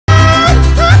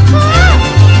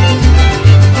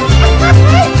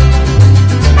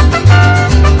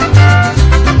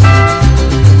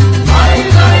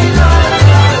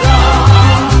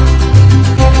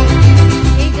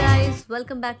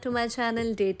back to my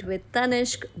channel Date with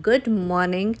Tanishq. Good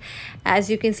morning. As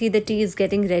you can see, the tea is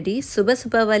getting ready. सुबह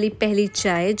सुबह वाली पहली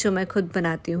चाय जो मैं खुद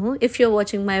बनाती हूँ. If you're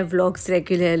watching my vlogs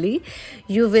regularly,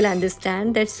 you will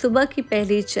understand that सुबह की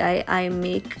पहली चाय I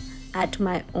make at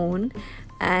my own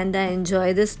and I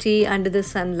enjoy this tea under the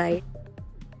sunlight.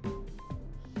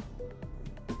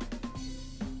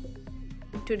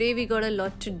 Today we got a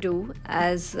lot to do,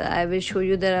 as I will show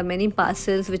you there are many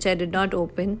parcels which I did not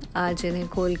open. आज इन्हें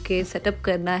खोल के setup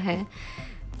करना है.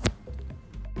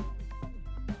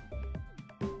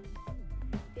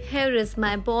 Here is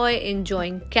my boy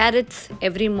enjoying carrots.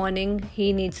 Every morning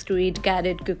he needs to eat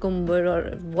carrot, cucumber or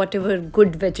whatever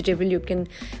good vegetable you can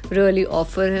really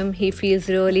offer him. He feels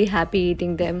really happy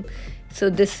eating them. So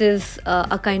this is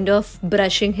a kind of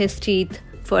brushing his teeth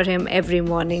for him every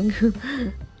morning.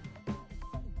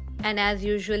 And as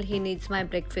usual, he needs my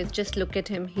breakfast. Just look at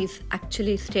him. He's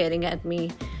actually staring at me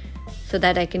so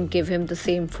that I can give him the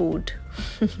same food.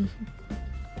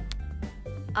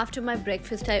 After my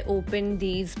breakfast, I opened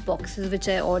these boxes which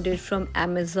I ordered from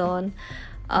Amazon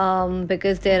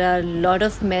because there are a lot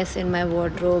of mess in my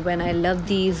wardrobe, and I love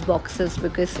these boxes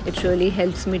because it really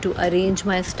helps me to arrange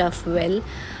my stuff well.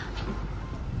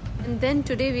 And then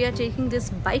today we are taking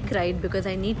this bike ride because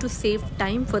I need to save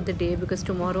time for the day, because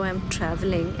tomorrow I'm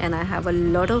traveling and I have a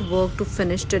lot of work to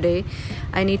finish today.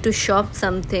 I need to shop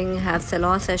something, have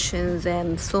salon sessions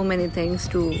and so many things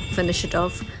to finish it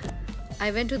off. I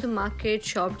went to the market,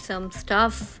 shopped some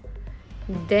stuff.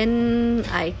 Then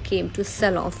I came to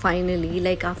Salon finally,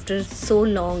 like after so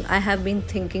long. I have been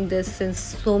thinking this since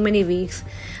so many weeks.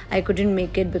 I couldn't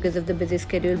make it because of the busy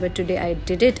schedule, but today I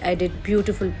did it. I did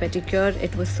beautiful pedicure.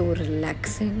 It was so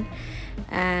relaxing.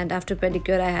 And after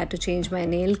pedicure I had to change my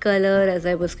nail color as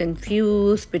I was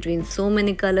confused between so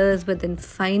many colors, but then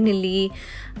finally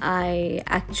I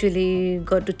actually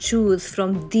got to choose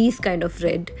from these kind of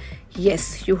red.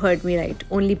 Yes, you heard me right.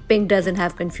 Only pink doesn't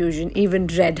have confusion, even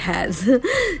red has.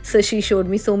 So she showed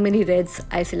me so many reds.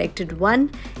 I selected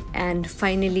one and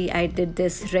finally I did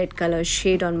this red color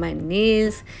shade on my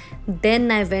nails.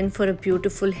 Then I went for a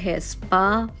beautiful hair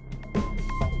spa.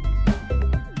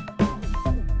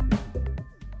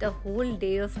 The whole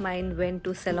day of mine went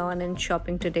to salon and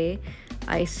shopping today.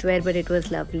 I swear, but it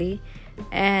was lovely.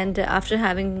 And after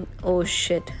having, oh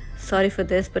shit, sorry for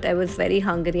this, but I was very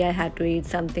hungry. I had to eat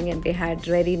something and they had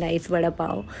very nice vada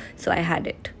pav, so I had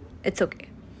it. It's okay.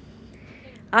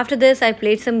 After this, I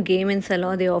played some game in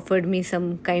salon. They offered me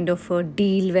some kind of a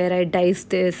deal where I dice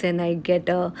this and I get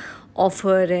a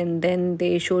offer, and then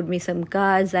they showed me some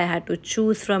cards. I had to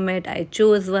choose from it. I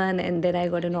chose one and then I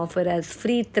got an offer as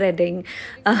free threading.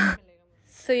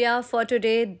 So yeah, for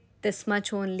today, this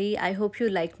much only. I hope you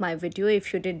liked my video.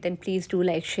 If you did, then please do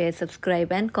like, share,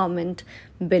 subscribe and comment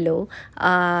below.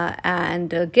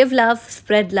 And give love,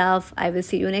 spread love. I will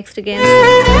see you next again.